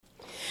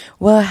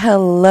Well,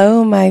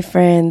 hello, my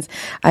friends.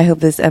 I hope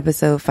this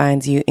episode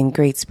finds you in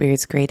great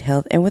spirits, great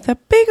health, and with a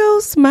big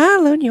old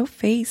smile on your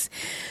face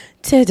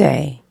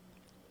today.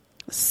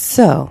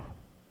 So,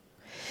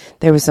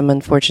 there was some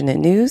unfortunate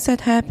news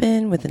that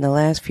happened within the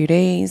last few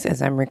days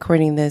as I'm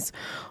recording this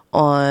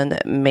on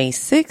May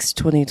 6,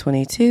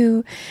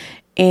 2022,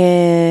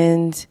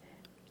 and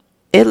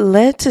it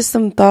led to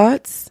some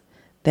thoughts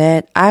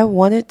that I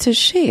wanted to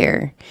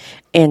share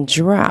and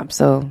drop.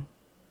 So,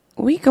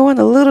 we going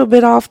a little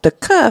bit off the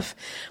cuff,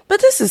 but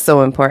this is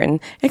so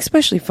important,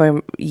 especially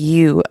for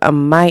you,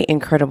 my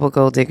incredible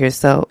gold digger.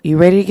 So you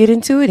ready to get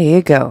into it? Here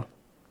you go.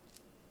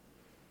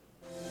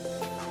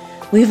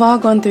 We've all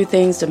gone through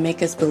things to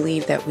make us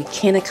believe that we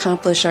can't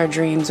accomplish our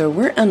dreams or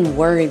we're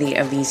unworthy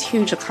of these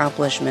huge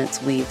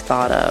accomplishments we've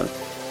thought of.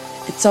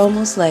 It's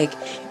almost like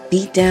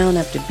beat down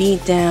after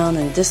beat down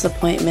and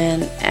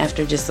disappointment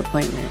after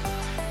disappointment.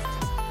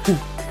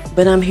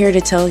 But I'm here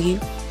to tell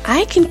you,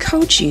 I can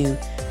coach you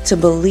to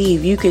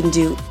believe you can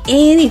do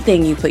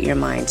anything you put your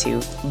mind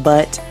to,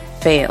 but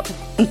fail.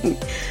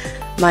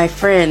 My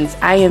friends,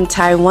 I am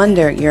Ty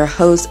Wonder, your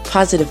host,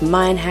 positive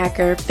mind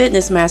hacker,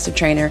 fitness master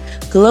trainer,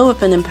 glow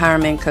up and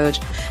empowerment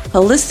coach,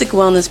 holistic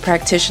wellness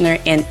practitioner,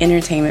 and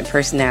entertainment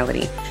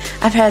personality.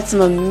 I've had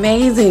some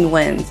amazing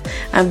wins.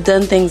 I've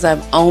done things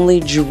I've only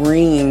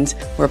dreamed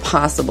were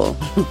possible.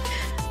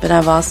 But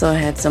I've also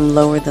had some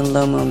lower than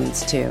low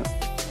moments too.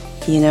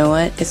 You know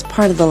what? It's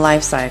part of the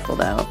life cycle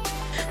though.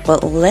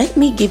 But let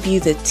me give you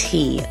the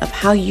tea of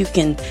how you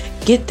can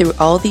get through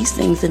all these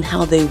things and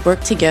how they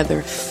work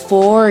together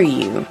for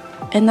you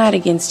and not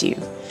against you.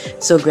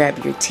 So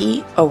grab your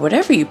tea or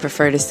whatever you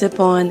prefer to sip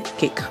on,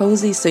 get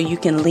cozy so you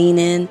can lean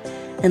in,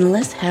 and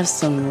let's have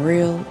some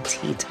real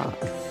tea talk.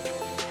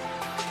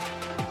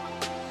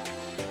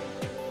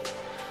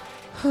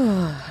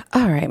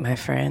 All right, my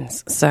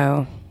friends.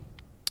 So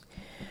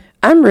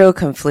I'm real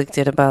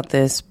conflicted about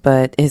this,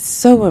 but it's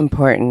so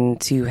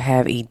important to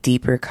have a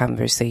deeper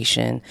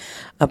conversation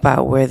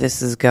about where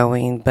this is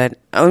going. But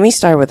let me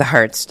start with the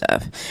hard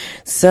stuff.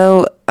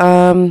 So,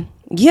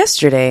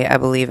 yesterday, I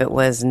believe it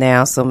was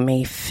now, so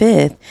May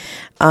 5th,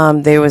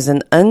 there was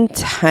an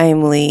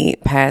untimely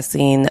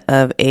passing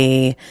of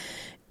a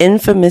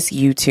infamous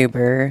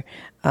YouTuber,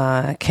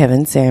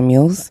 Kevin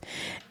Samuels.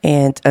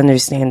 And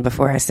understand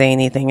before I say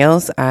anything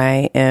else,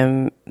 I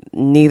am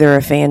neither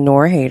a fan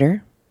nor a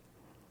hater.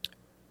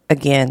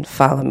 Again,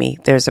 follow me.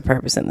 There's a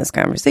purpose in this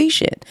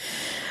conversation.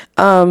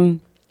 Kevin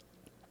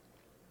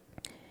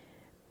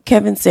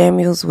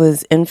Samuels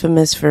was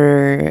infamous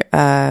for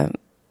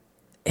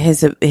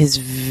his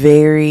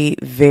very,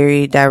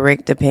 very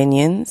direct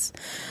opinions.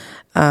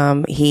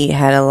 He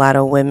had a lot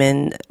of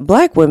women,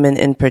 black women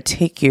in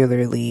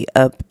particularly,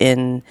 up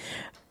in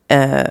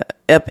a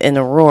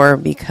roar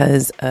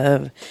because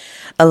of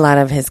a lot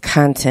of his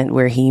content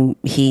where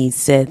he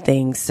said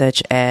things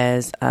such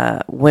as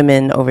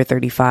women over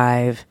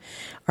 35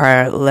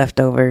 are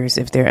leftovers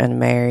if they're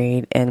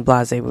unmarried and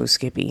blase boo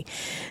skippy.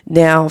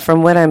 Now,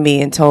 from what I'm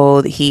being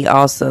told, he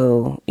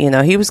also,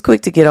 he was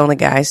quick to get on the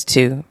guys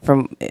too,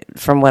 from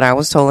what I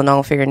was told in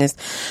all fairness,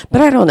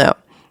 but I don't know.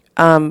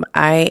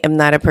 I am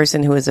not a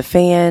person who is a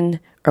fan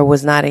or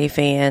was not a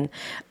fan.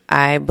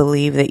 I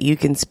believe that you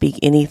can speak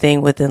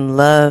anything within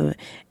love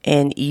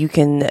and you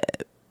can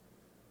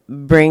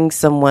bring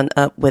someone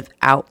up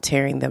without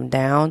tearing them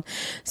down.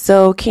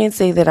 So can't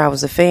say that I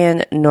was a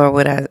fan, nor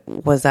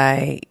was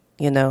I,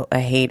 a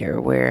hater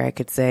where I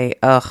could say,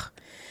 I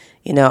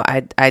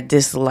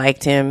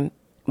disliked him,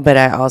 but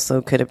I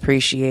also could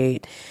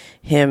appreciate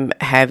him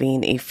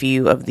having saying a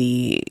few of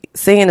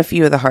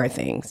the hard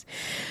things.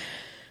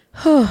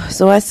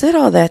 So I said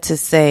all that to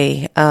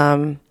say,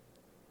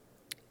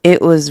 it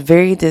was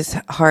very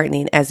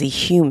disheartening as a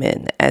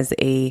human, as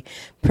a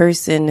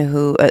person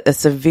a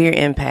severe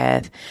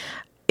empath.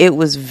 It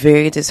was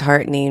very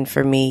disheartening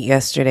for me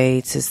yesterday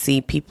to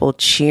see people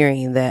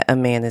cheering that a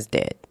man is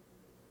dead.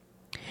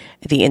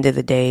 At the end of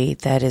the day,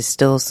 that is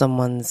still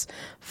someone's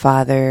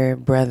father,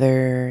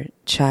 brother,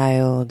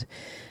 child,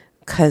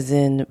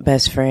 cousin,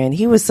 best friend.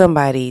 He was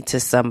somebody to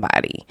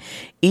somebody,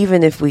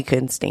 even if we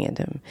couldn't stand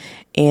him.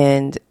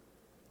 And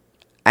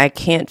I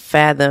can't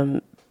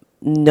fathom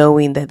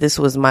knowing that this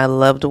was my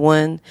loved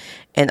one,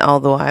 and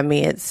although I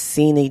may have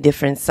seen a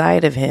different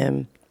side of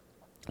him,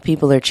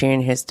 people are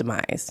cheering his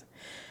demise.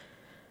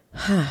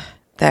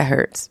 That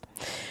hurts.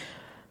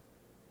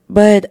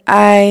 But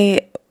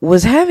I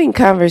was having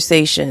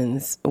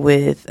conversations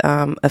with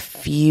a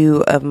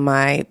few of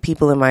my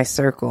people in my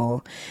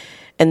circle,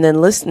 and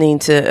then listening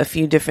to a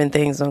few different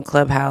things on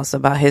Clubhouse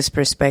about his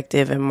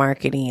perspective and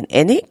marketing,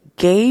 and it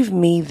gave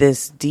me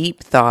this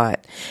deep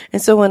thought.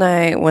 And so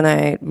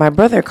when my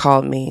brother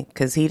called me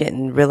because he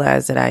didn't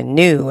realize that I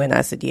knew, and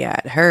I said, yeah,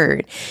 I'd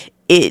heard,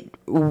 it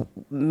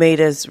made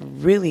us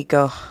really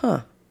go,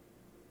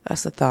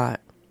 that's a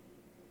thought.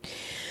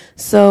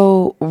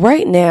 So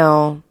right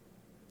now,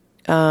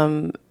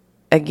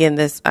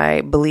 again,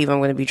 I believe I'm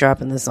going to be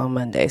dropping this on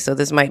Monday, so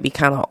this might be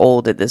kind of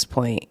old at this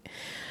point.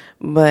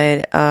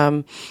 But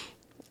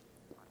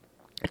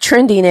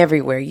trending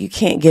everywhere. You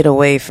can't get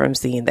away from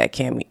seeing that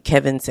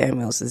Kevin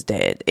Samuels is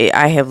dead.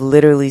 I have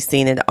literally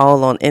seen it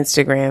all on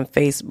Instagram,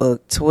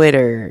 Facebook,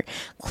 Twitter,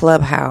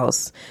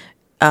 Clubhouse,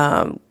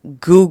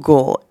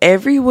 Google.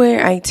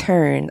 Everywhere I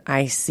turn,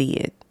 I see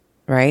it,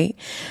 right?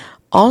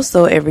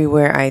 Also,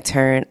 everywhere I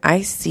turn,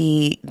 I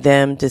see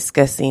them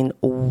discussing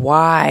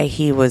why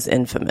he was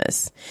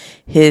infamous,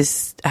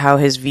 how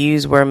his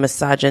views were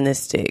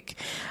misogynistic,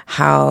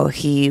 how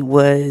he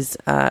was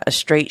a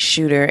straight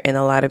shooter and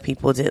a lot of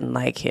people didn't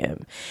like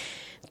him.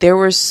 There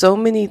were so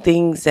many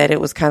things that it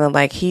was kind of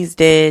like he's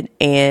dead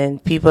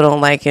and people don't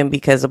like him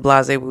because of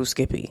Blase Boo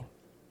Skippy.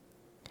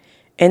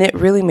 And it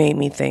really made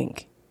me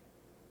think,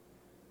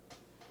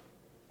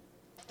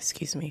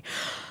 excuse me,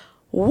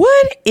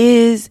 what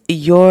is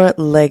your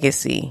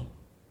legacy?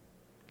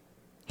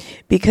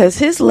 Because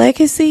his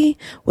legacy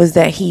was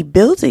that he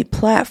built a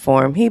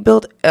platform. He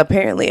built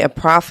apparently a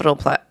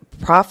profitable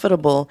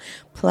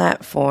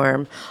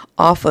platform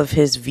off of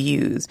his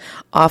views,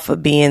 off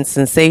of being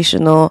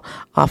sensational,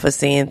 off of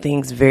saying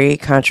things very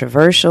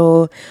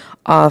controversial,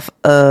 off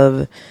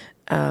of,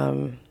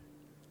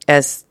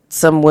 as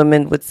some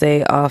women would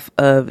say, off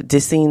of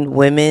dissing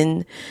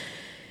women.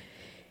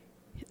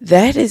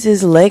 That is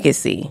his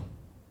legacy.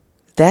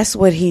 That's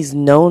what he's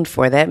known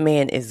for. That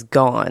man is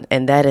gone.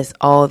 And that is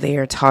all they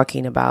are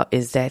talking about,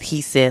 is that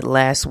he said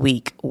last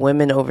week,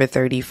 women over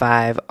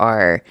 35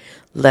 are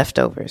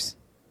leftovers.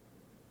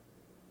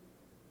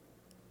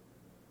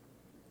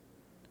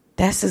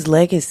 That's his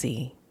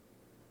legacy.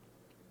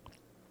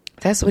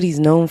 That's what he's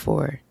known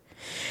for.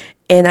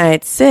 And I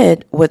had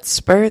said what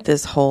spurred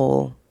this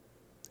whole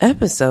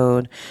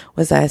episode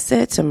was I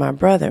said to my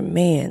brother,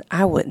 man,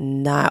 I would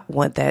not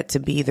want that to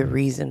be the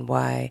reason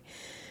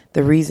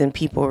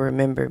people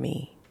remember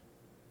me.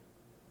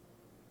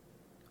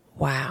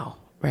 Wow,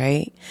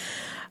 right?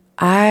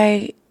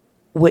 I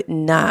would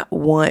not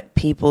want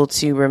people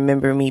to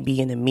remember me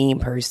being a mean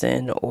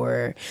person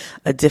or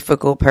a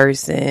difficult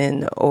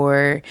person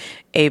or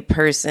a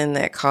person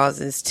that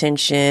causes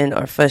tension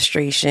or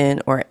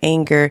frustration or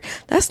anger.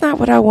 That's not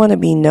what I want to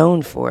be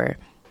known for.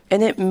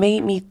 And it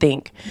made me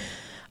think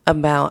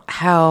about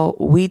how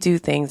we do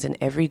things in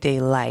everyday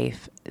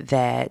life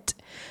that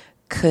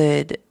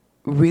could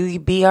really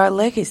be our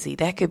legacy.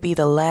 That could be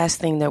the last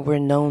thing that we're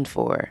known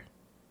for.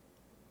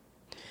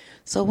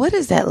 So what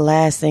is that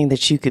last thing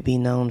that you could be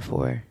known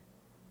for?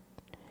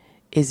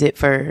 Is it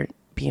for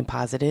being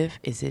positive?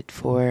 Is it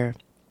for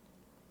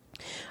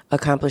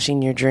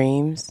accomplishing your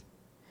dreams?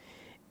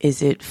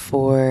 Is it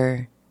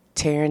for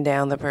tearing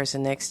down the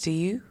person next to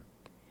you?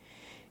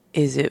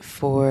 Is it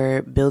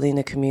for building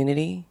a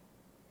community?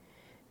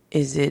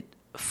 Is it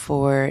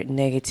for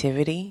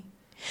negativity?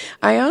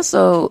 I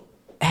also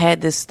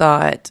had this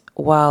thought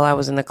while I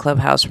was in the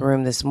Clubhouse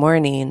room this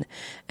morning,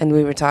 and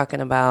we were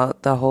talking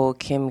about the whole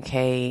Kim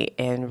K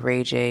and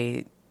Ray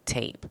J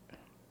tape.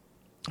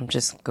 I'm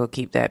just going to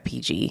keep that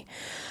PG.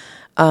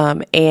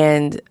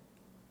 And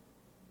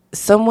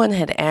someone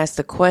had asked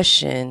the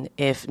question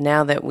if,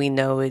 now that we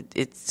know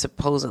it's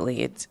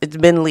supposedly, it's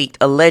been leaked,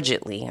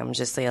 allegedly, I'm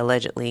just saying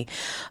allegedly,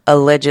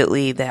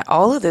 that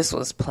all of this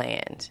was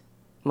planned,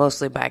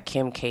 mostly by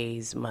Kim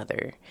K's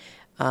mother.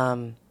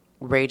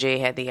 Ray J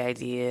had the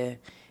idea,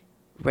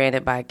 ran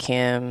it by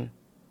Kim.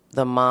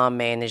 The mom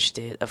managed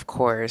it, of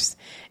course.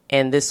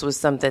 And this was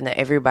something that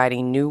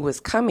everybody knew was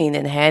coming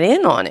and had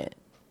in on it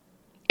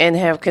and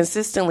have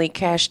consistently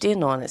cashed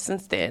in on it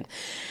since then.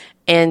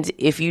 And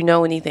if you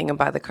know anything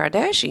about the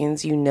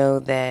Kardashians, you know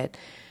that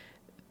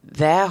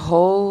that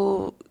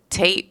whole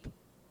tape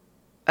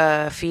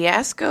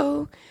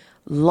fiasco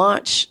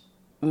launched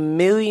 $1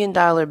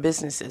 million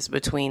businesses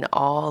between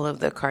all of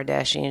the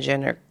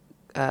Kardashian-Jenner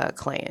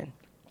clan.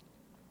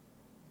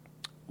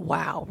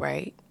 Wow,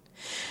 right?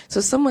 So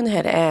someone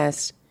had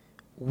asked,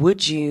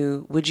 would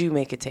you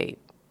make a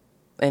tape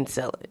and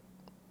sell it?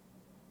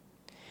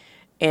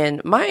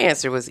 And my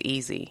answer was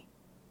easy.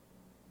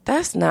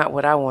 That's not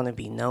what I want to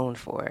be known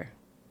for.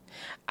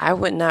 I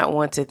would not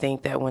want to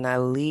think that when I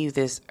leave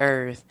this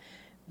earth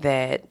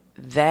that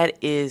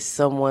is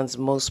someone's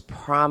most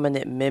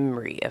prominent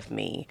memory of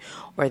me,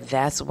 or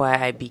that's why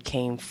I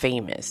became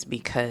famous,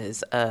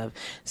 because of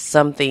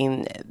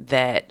something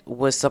that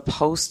was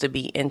supposed to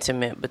be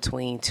intimate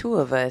between two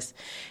of us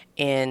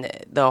and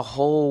the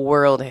whole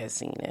world has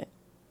seen it.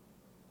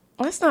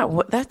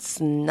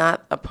 That's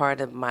not a part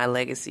of my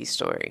legacy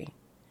story.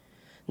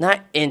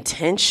 Not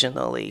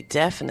intentionally,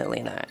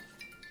 definitely not.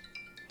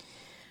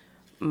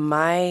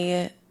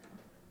 My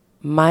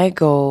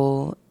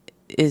goal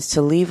is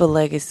to leave a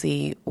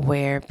legacy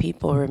where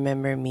people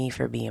remember me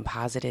for being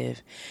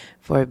positive,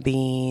 for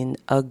being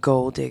a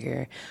gold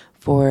digger,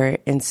 for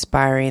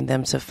inspiring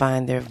them to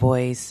find their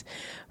voice,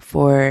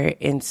 for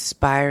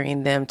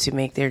inspiring them to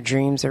make their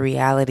dreams a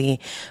reality,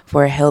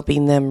 for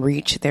helping them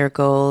reach their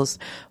goals,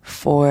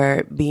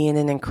 for being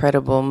an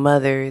incredible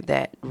mother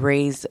that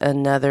raised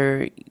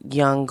another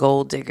young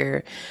gold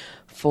digger,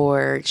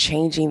 for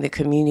changing the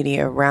community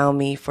around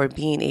me, for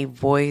being a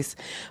voice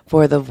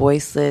for the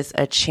voiceless,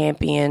 a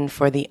champion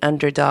for the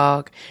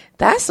underdog.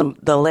 That's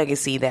the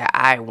legacy that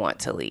I want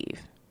to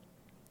leave.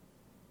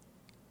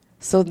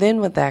 So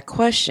then with that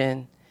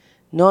question,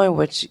 knowing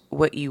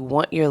what you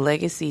want your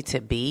legacy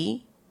to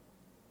be,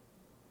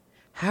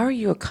 how are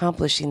you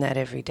accomplishing that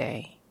every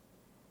day?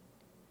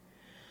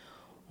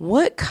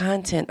 What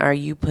content are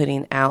you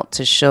putting out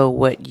to show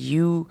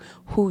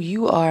who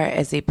you are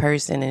as a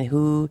person and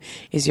who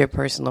is your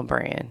personal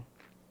brand?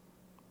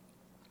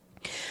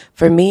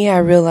 For me, I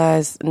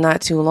realized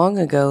not too long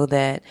ago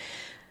that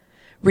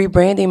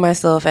rebranding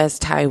myself as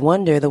Ty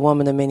Wonder, the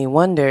woman of many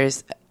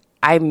wonders,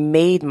 I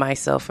made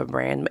myself a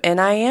brand,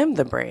 and I am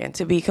the brand,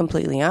 to be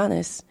completely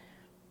honest.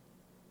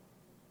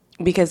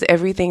 Because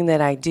everything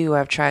that I do,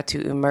 I've tried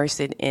to immerse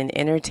it in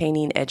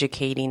entertaining,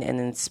 educating, and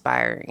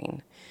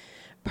inspiring,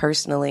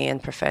 personally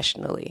and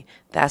professionally.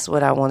 That's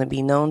what I want to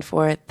be known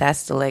for.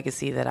 That's the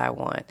legacy that I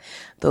want.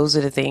 Those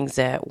are the things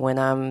that when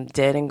I'm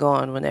dead and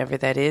gone, whenever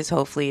that is,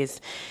 hopefully it's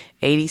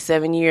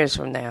 87 years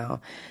from now,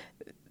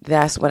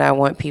 that's what I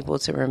want people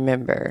to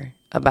remember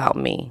about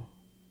me.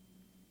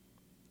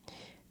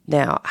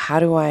 Now, how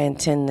do I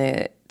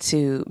intend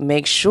to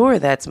make sure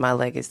that's my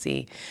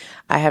legacy?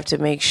 I have to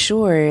make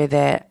sure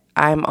that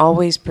I'm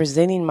always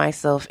presenting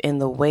myself in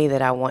the way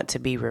that I want to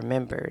be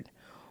remembered.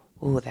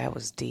 Ooh, that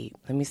was deep.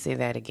 Let me say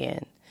that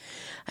again.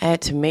 I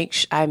make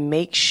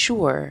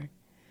sure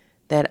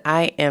that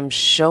I am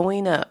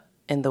showing up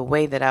in the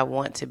way that I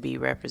want to be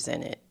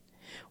represented.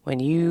 When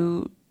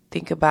you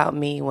think about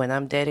me, when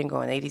I'm dead and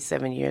gone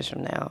 87 years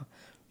from now,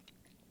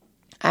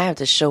 I have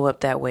to show up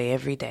that way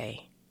every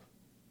day.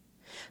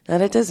 Now,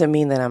 that doesn't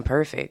mean that I'm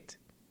perfect,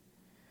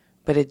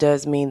 but it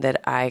does mean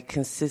that I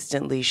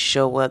consistently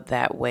show up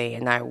that way,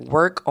 and I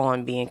work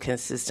on being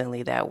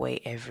consistently that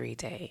way every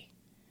day.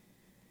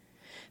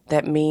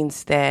 That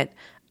means that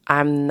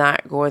I'm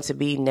not going to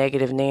be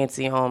negative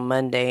Nancy on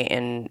Monday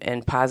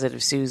and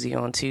positive Susie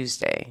on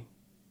Tuesday,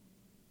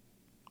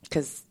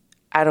 because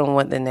I don't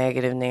want the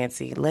negative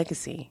Nancy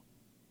legacy.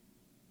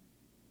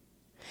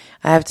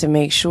 I have to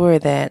make sure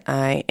that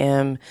I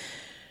am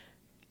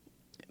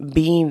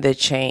being the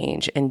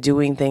change and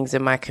doing things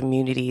in my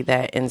community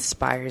that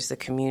inspires the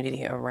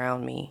community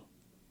around me,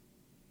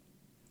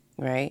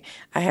 right?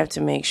 I have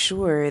to make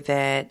sure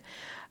that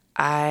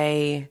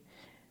I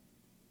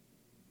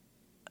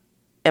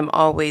am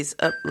always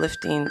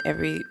uplifting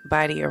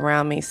everybody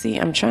around me. See,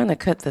 I'm trying to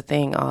cut the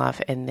thing off,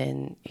 and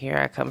then here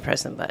I come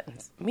pressing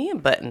buttons. Me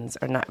and buttons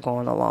are not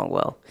going along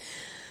well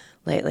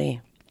lately.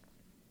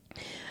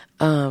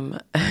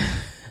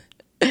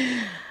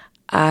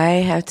 I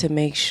have to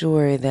make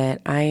sure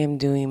that I am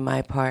doing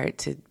my part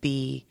to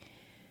be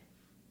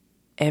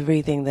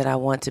everything that I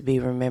want to be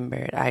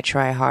remembered. I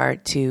try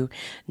hard to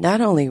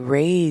not only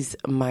raise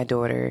my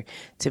daughter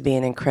to be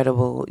an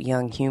incredible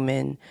young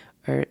human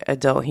or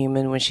adult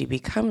human when she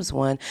becomes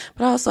one,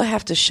 but I also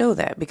have to show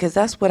that, because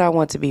that's what I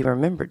want to be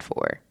remembered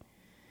for,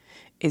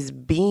 is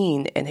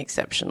being an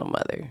exceptional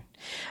mother.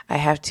 I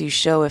have to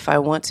show, if I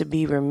want to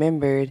be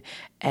remembered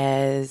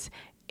as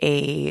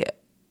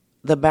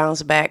the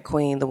bounce back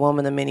queen, the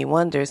woman of many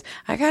wonders,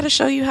 I got to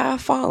show you how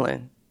I've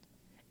fallen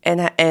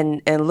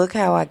and look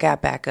how I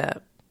got back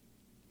up.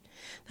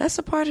 That's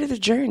a part of the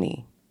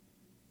journey.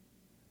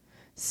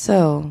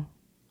 So,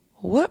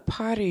 what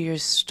part of your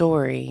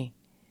story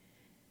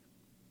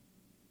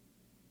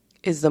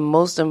is the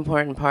most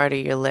important part of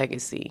your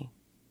legacy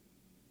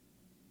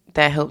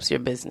that helps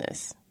your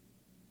business?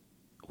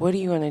 What are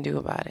you going to do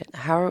about it?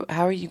 How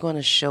are you going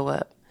to show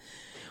up?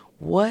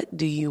 What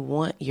do you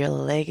want your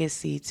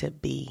legacy to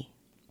be?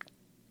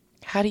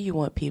 How do you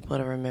want people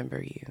to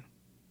remember you?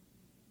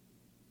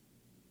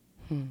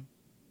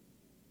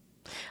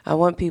 I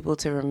want people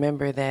to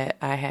remember that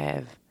I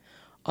have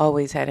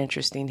always had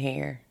interesting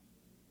hair.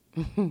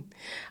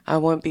 I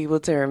want people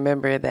to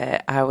remember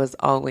that I was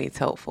always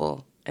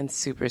helpful and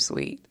super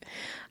sweet.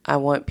 I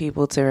want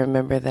people to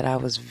remember that I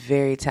was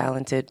very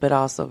talented, but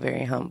also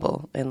very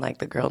humble and like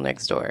the girl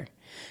next door,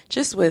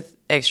 just with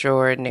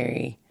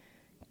extraordinary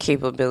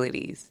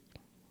capabilities.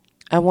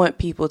 I want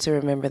people to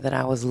remember that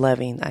I was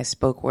loving. I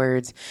spoke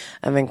words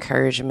of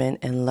encouragement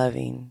and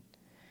loving.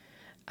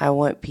 I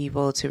want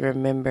people to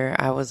remember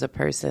I was a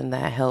person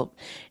that helped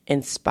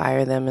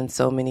inspire them in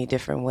so many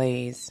different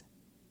ways.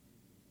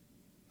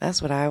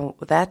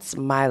 That's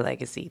my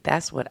legacy.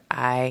 That's what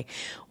I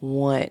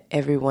want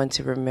everyone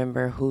to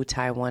remember who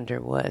Ty Wonder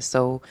was.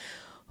 So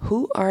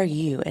who are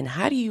you, and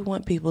how do you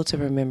want people to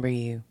remember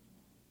you?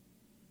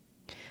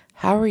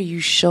 How are you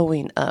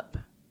showing up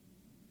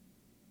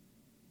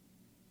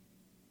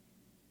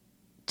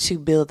to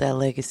build that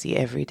legacy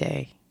every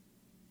day?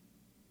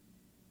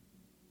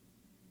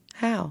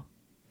 How?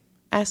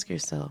 Ask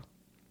yourself.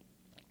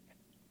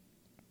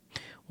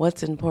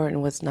 What's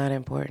important, what's not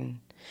important?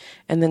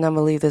 And then I'm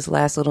going to leave this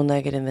last little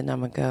nugget, and then I'm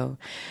going to go.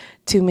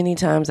 Too many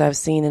times I've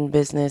seen in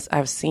business,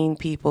 I've seen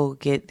people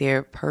get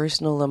their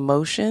personal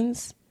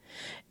emotions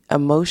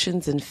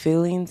and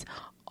feelings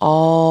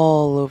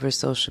all over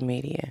social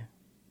media.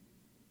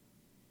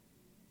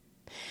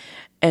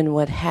 And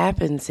what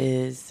happens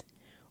is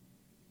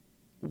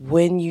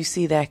when you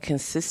see that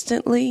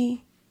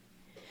consistently,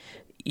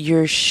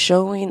 you're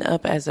showing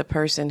up as a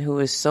person who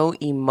is so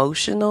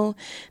emotional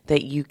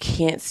that you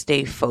can't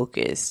stay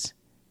focused.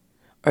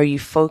 Or you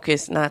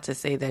focus, not to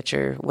say that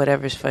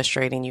whatever's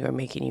frustrating you or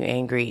making you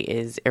angry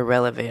is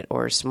irrelevant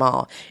or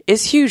small.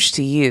 It's huge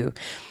to you.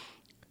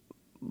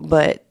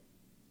 But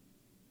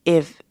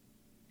if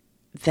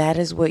that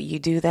is what you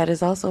do, that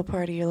is also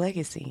part of your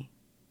legacy.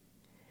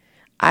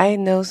 I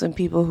know some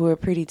people who are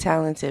pretty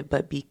talented,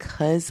 but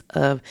because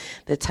of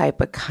the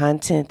type of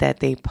content that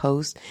they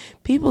post,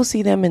 people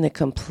see them in a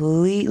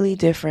completely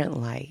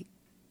different light.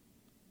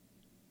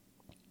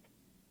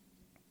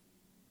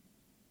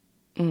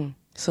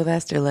 So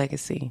that's their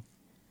legacy.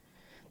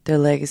 Their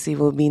legacy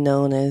will be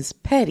known as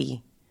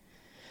petty.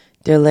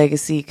 Their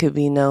legacy could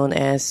be known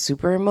as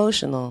super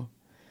emotional.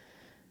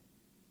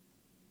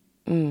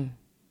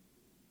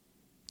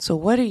 So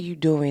what are you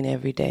doing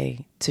every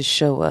day to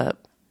show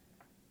up?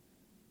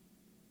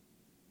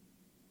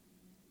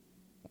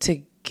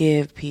 To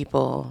give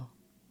people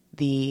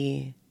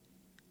the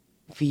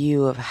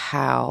view of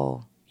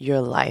how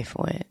your life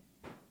went.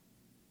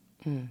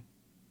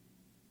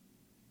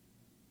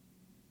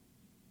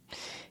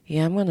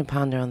 Yeah, I'm going to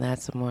ponder on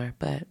that some more,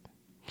 but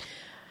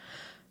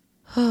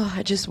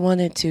I just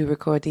wanted to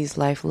record these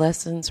life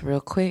lessons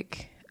real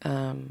quick.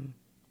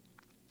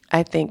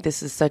 I think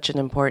this is such an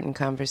important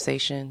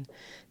conversation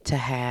to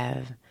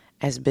have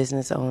as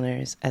business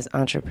owners, as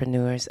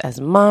entrepreneurs, as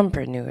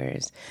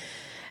mompreneurs,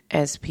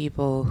 as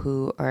people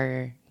who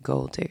are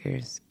gold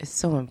diggers. It's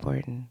so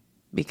important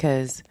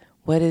because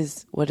what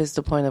is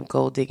the point of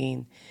gold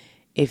digging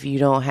if you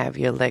don't have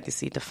your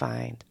legacy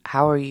defined?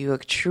 How are you a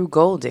true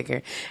gold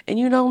digger and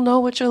you don't know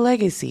what your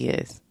legacy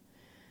is?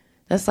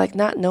 That's like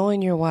not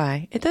knowing your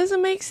why. It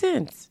doesn't make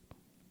sense.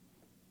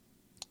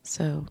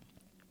 So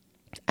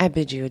I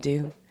bid you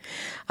adieu.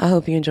 I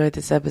hope you enjoyed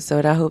this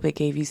episode. I hope it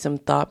gave you some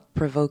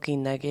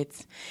thought-provoking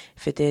nuggets.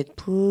 If it did,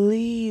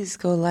 please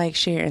go like,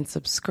 share, and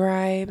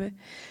subscribe.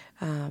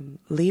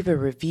 Leave a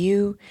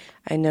review.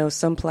 I know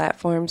some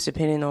platforms,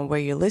 depending on where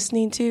you're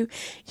listening to,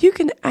 you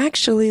can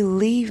actually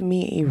leave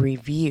me a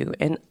review,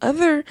 and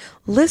other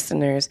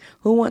listeners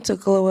who want to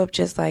glow up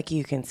just like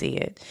you can see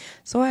it.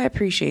 So I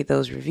appreciate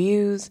those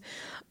reviews,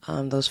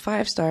 those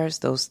 5 stars,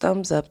 those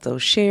thumbs up,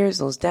 those shares,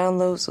 those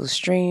downloads, those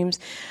streams.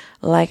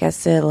 Like I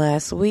said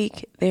last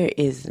week, there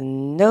is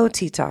no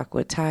Tea Talk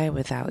with Ty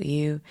without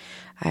you.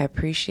 I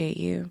appreciate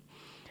you.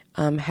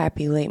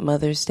 Happy late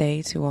Mother's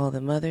Day to all the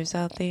mothers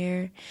out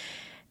there.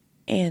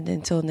 And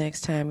until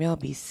next time, y'all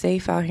be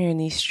safe out here in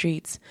these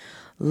streets.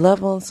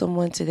 Love on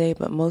someone today,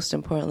 but most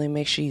importantly,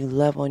 make sure you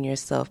love on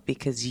yourself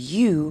because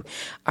you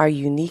are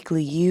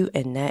uniquely you,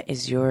 and that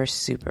is your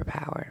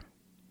superpower.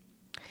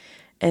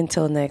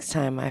 Until next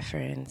time, my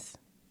friends.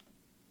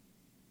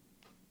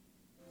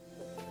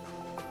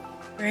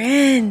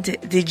 Friend,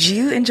 did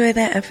you enjoy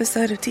that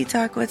episode of Tea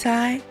Talk with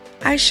Ty?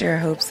 I sure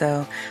hope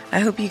so. I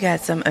hope you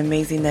got some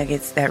amazing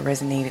nuggets that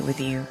resonated with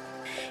you.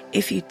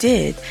 If you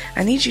did,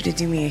 I need you to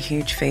do me a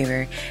huge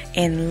favor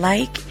and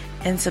like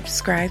and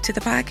subscribe to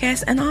the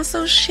podcast and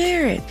also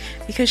share it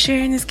because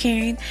sharing is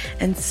caring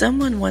and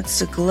someone wants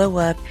to glow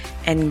up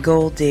and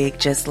gold dig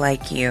just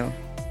like you.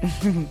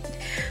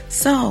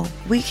 So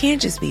we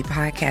can't just be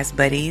podcast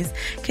buddies.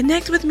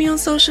 Connect with me on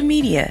social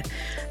media.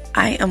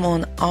 I am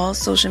on all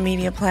social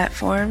media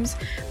platforms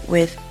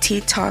with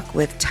Tea Talk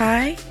with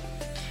Ty.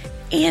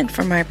 And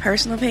for my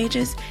personal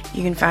pages,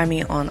 you can find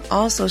me on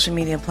all social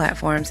media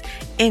platforms,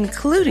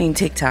 including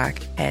TikTok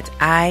at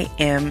I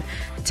am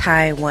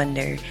Ty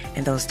Wonder.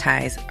 And those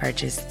ties are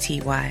just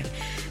TY.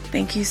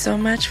 Thank you so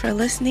much for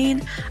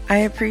listening. I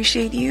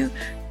appreciate you.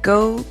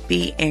 Go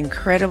be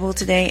incredible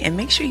today and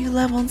make sure you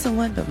love on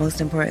someone, but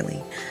most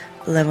importantly,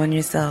 love on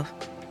yourself.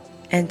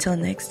 Until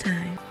next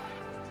time.